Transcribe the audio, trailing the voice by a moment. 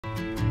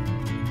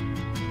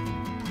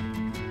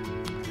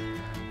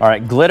All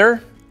right,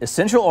 glitter,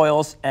 essential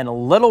oils, and a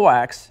little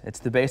wax. It's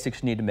the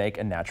basics you need to make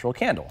a natural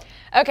candle.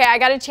 Okay, I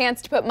got a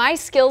chance to put my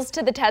skills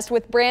to the test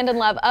with Brandon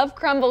Love of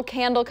Crumble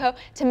Candle Co.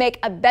 to make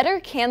a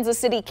better Kansas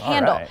City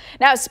candle. Right.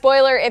 Now,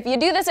 spoiler, if you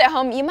do this at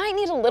home, you might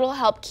need a little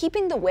help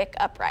keeping the wick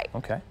upright.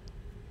 Okay.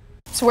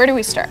 So where do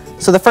we start?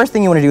 So the first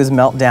thing you want to do is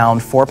melt down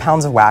 4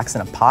 pounds of wax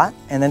in a pot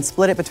and then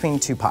split it between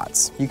 2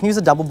 pots. You can use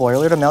a double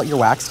boiler to melt your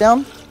wax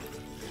down.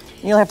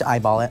 You'll have to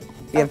eyeball it.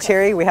 We have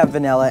cherry, we have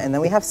vanilla, and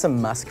then we have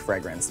some musk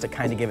fragrance to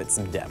kind of give it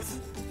some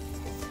depth.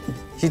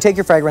 So you take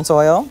your fragrance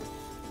oil,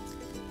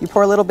 you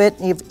pour a little bit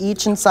of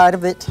each inside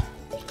of it.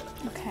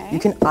 Okay. You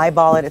can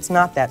eyeball it, it's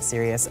not that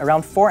serious.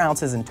 Around 4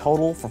 ounces in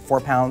total for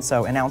 4 pounds,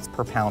 so an ounce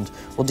per pound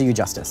will do you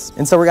justice.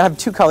 And so we're gonna have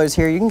 2 colors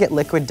here. You can get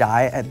liquid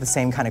dye at the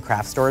same kind of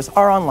craft stores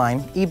or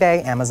online,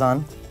 eBay,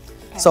 Amazon.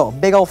 Okay. So a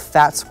big old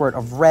fat squirt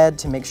of red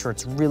to make sure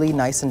it's really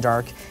nice and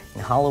dark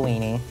and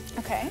Halloween-y.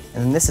 Okay.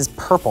 And then this is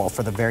purple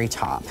for the very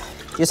top.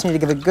 You just need to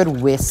give it a good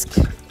whisk.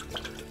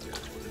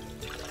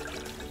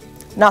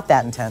 Not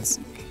that intense.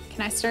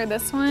 Can I stir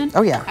this one?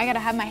 Oh yeah. I gotta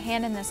have my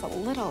hand in this a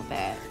little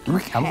bit.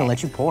 Okay. I'm gonna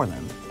let you pour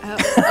them.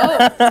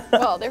 Oh,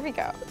 well, there we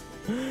go.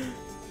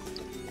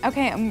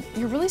 Okay,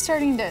 you're really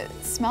starting to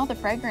smell the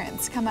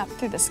fragrance come up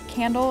through this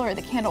candle or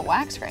the candle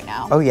wax right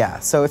now. Oh yeah,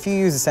 so if you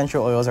use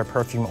essential oils or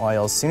perfume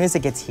oils, as soon as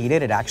it gets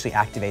heated, it actually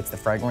activates the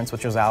fragrance,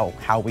 which is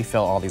how we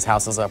fill all these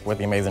houses up with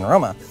the amazing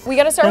aroma. We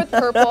gotta start with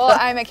purple.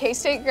 I'm a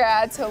K-State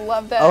grad, so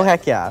love the Oh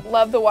heck yeah.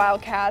 Love the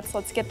Wildcats.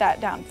 Let's get that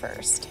down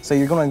first. So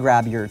you're gonna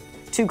grab your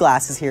 2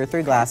 glasses here,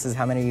 3 glasses,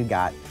 how many you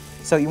got?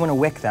 So you wanna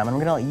wick them, and I'm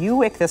gonna let you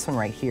wick this one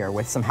right here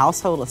with some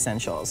household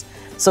essentials.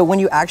 So when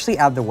you actually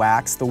add the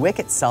wax, the wick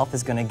itself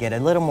is gonna get a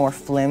little more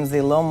flimsy,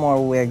 a little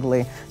more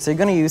wiggly. So you're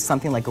gonna use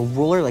something like a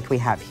ruler like we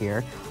have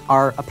here,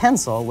 or a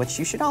pencil, which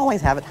you should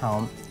always have at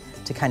home,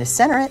 to kind of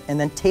center it and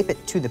then tape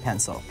it to the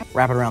pencil.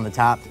 Wrap it around the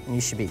top, and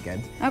you should be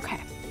good. Okay.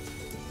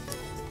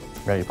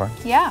 Ready to pour?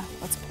 Yeah,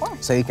 let's pour.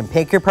 So you can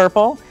pick your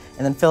purple,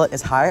 and then fill it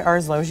as high or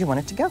as low as you want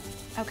it to go.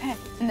 Okay,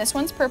 and this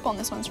one's purple and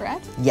this one's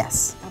red?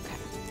 Yes. Okay.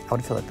 I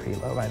would fill it pretty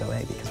low, by the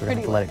way, because we're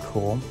gonna have Pretty to let it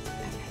cool.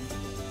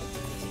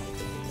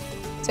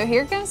 So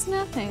here goes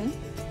nothing.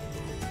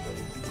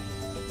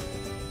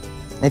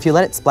 And if you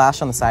let it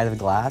splash on the side of the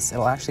glass,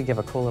 it'll actually give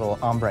a cool little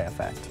ombre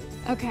effect.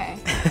 Okay.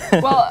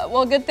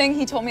 well, good thing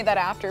he told me that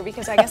after,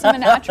 because I guess I'm a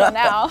natural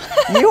now.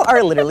 You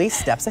are literally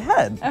steps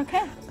ahead.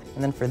 Okay.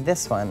 And then for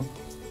this one,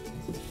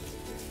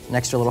 an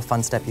extra little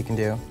fun step you can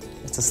do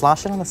is to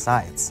slosh it on the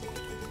sides.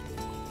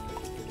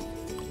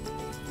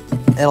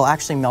 It'll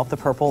actually melt the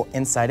purple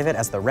inside of it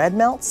as the red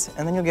melts,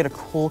 and then you'll get a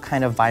cool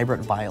kind of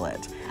vibrant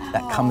violet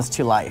that comes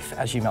to life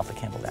as you melt the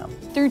candle down.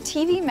 Through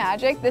TV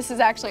magic, this is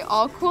actually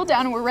all cooled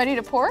down and we're ready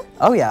to pour?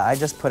 Oh yeah, I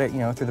just put it,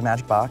 through the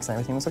magic box and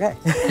everything was okay.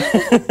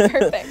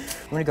 Perfect.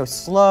 I'm gonna go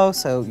slow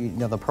so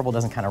the purple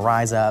doesn't kind of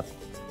rise up.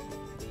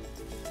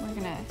 We're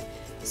gonna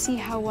see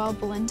how well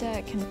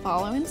Belinda can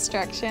follow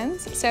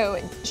instructions. So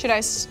should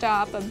I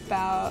stop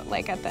about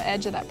like at the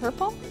edge of that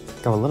purple?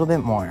 Go a little bit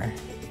more.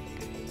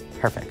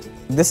 Perfect.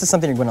 This is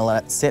something you're gonna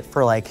let sit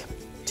for like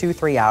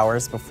 2-3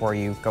 hours before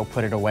you go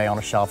put it away on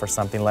a shelf or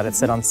something. Let it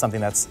sit on something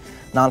that's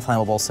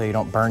non-flammable so you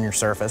don't burn your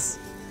surface.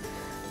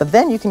 But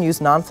then you can use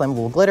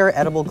non-flammable glitter,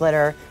 edible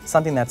glitter,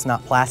 something that's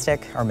not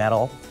plastic or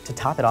metal to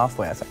top it off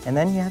with. And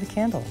then you have a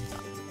candle.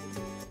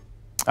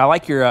 I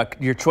like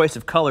your choice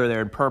of color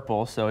there in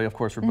purple. So of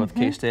course we're both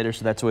K-Staters,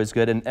 so that's always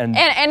good.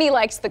 And he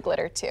likes the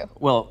glitter too.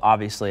 Well,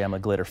 obviously I'm a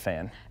glitter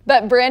fan.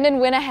 But Brandon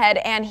went ahead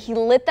and he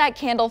lit that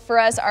candle for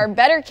us, our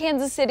Better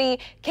Kansas City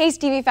Case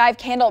TV5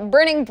 candle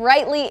burning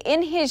brightly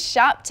in his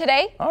shop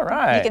today. All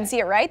right. You can see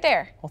it right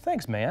there. Well,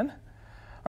 thanks, man.